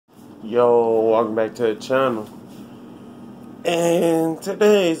Yo, welcome back to the channel. And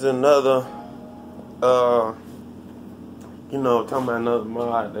today's another, talking about another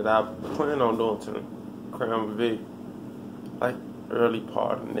mod that I plan on doing to the Crown Vic, like early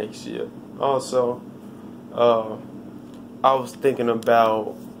part of next year. Also, I was still thinking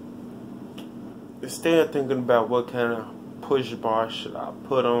about what kind of push bar should I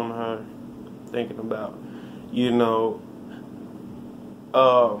put on her. Thinking about,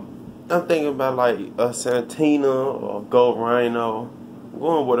 I'm thinking about like a Santina or Gold Rhino,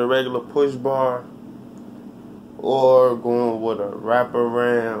 going with a regular push bar, or going with a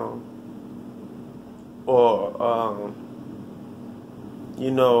wraparound, or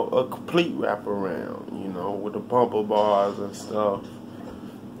a complete wraparound, with the bumper bars and stuff.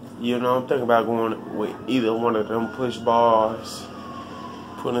 I'm thinking about going with either one of them push bars,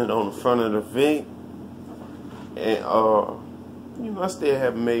 putting it on the front of the Vic, and I still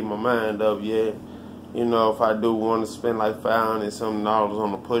haven't made my mind up yet. If I do want to spend like $500 something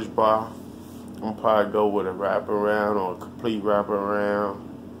on the push bar, I'm probably go with a wraparound or a complete wraparound.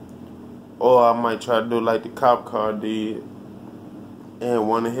 Or I might try to do like the cop car did in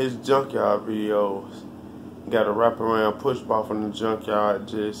one of his junkyard videos. Got a wraparound push bar from the junkyard,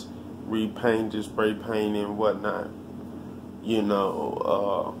 just repaint, just spray paint and whatnot.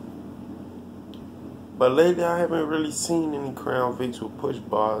 But lately I haven't really seen any Crown Vics with push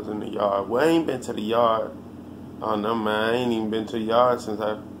bars in the yard. Well, I ain't been to the yard. Oh no, man, I ain't even been to the yard since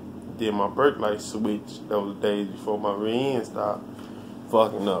I did my brake light switch. Those days before my rear end stopped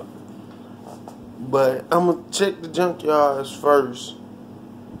fucking up. But I'm gonna check the junkyards first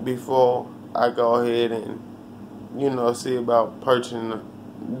before I go ahead and see about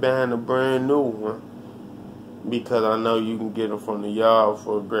buying a brand new one. Because I know you can get them from the yard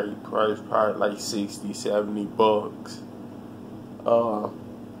for a great price, probably like $60-$70.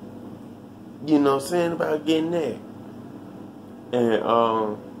 Saying about getting that. And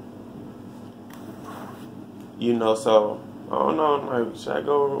so I don't know, like, should I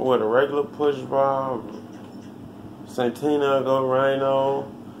go with a regular push bar, Santina, go Rhino,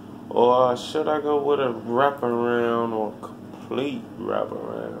 or should I go with a wraparound or complete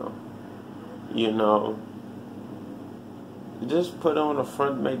wraparound? Just put on the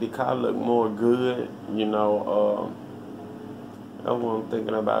front, make the car look more good. That's what I'm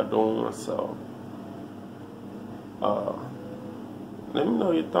thinking about doing. So, let me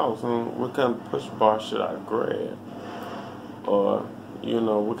know your thoughts on what kind of push bar should I grab, or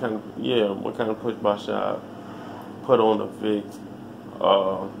what kind of push bar should I put on the Vic.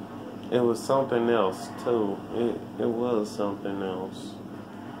 It was something else too. It was something else.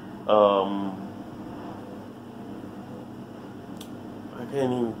 I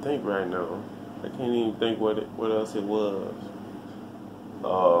can't even think right now. I can't even think what else it was. I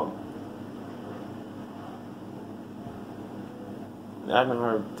done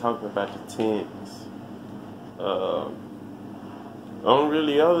heard talking about the tents.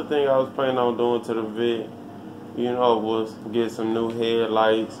 Only other thing I was planning on doing to the Vic, was get some new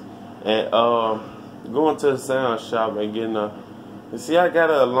headlights and going to the sound shop and getting I got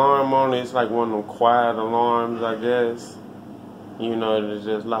an alarm on it. It's like one of them quiet alarms, I guess. To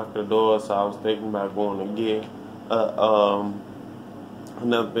just lock the door. So I was thinking about going to get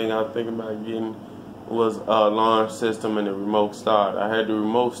another thing I was thinking about getting was a alarm system and a remote start. I had the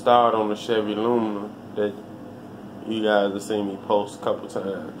remote start on the Chevy Lumina that you guys have seen me post a couple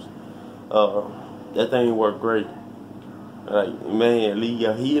times. That thing worked great. Like, man, leave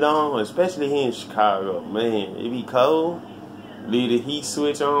your heat on, especially here in Chicago. Man, it be cold. Leave the heat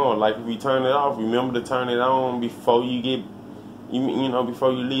switch on. Like, if you turn it off, remember to turn it on before you get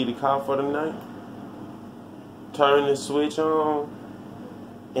before you leave the car for the night. Turn the switch on,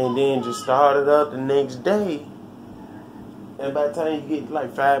 and then just start it up the next day. And by the time you get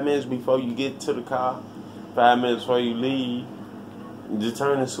like 5 minutes before you get to the car, 5 minutes before you leave, just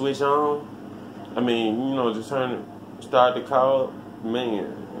turn the switch on. Just start the car up.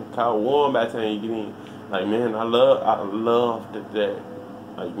 Man, the car warm by the time you get in. Like, man, I loved that.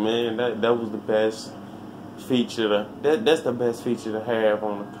 Like, man, that was the best feature. That's the best feature to have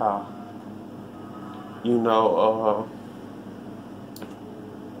on the car.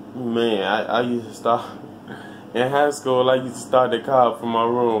 Man, I used to start in high school. I used to start the car from my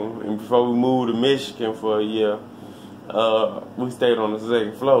room, and before we moved to Michigan for a year, we stayed on the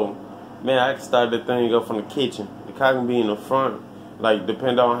second floor. Man, I could start the thing up from the kitchen. The car can be in the front, like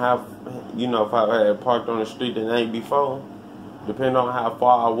depending on how, if I had parked on the street the night before, depending on how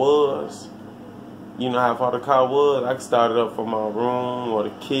far I was. How far the car was, I could start it up from my room or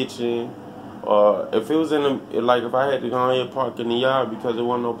the kitchen If it was in the, like if I had to go ahead and park in the yard because there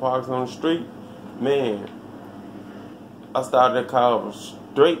wasn't no parks on the street, man, I started the car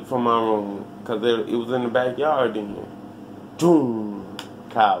straight from my room because it was in the backyard then. Boom,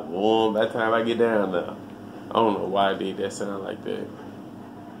 car warm by the time I get down there. I don't know why I did that sound like that.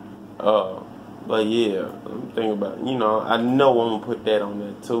 But yeah, I'm thinking about, I know I'm gonna put that on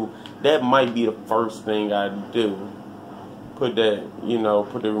there too. That might be the first thing I do. Put that,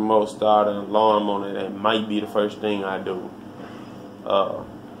 put the remote start and alarm on it. That might be the first thing I do.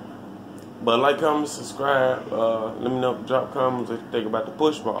 But like, comment, subscribe. Let me know, drop comments if you think about the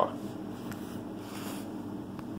push bar.